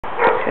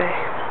Okay.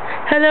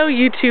 Hello,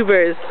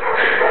 YouTubers.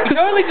 We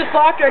totally just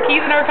locked our keys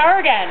in our car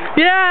again.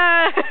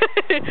 Yeah!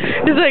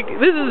 It's like,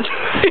 this is...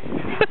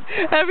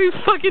 Every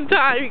fucking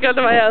time you come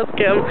to my house,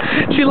 Kim,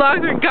 she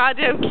locks her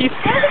goddamn keys in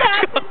her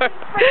car.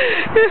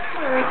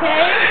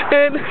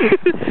 Okay?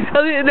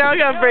 And now I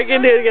gotta break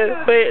into it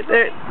again. Wait,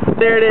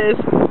 there it is.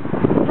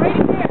 Right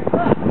there,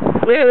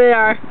 look. There they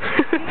are.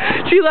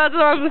 She left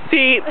it on the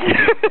seat.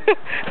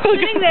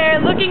 Sitting there,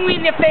 looking me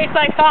in the face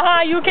like,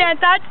 haha, you can't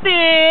touch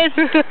this.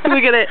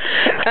 Look at it.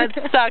 That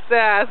sucks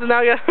ass. And now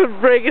I gotta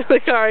break into the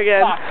car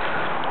again. Fuck.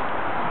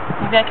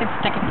 Maybe I can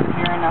stick it through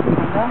here and out the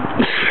window.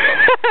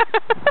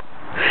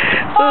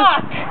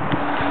 Fuck!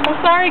 I'm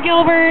sorry,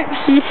 Gilbert.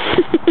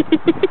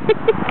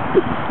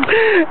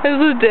 This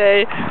is a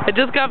day. I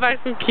just got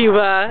back from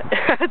Cuba.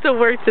 I had to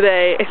work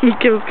today, and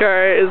Kim's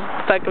car is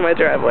stuck in my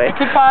driveway. I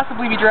could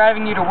possibly be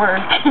driving you to work.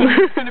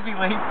 I'm gonna be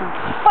late for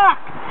fuck!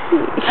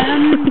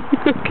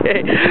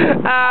 Okay.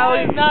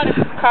 I'm not a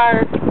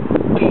car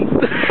thief.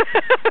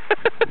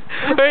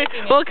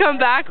 We'll come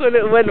back when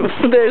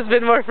there's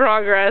been more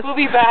progress. We'll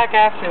be back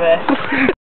after this.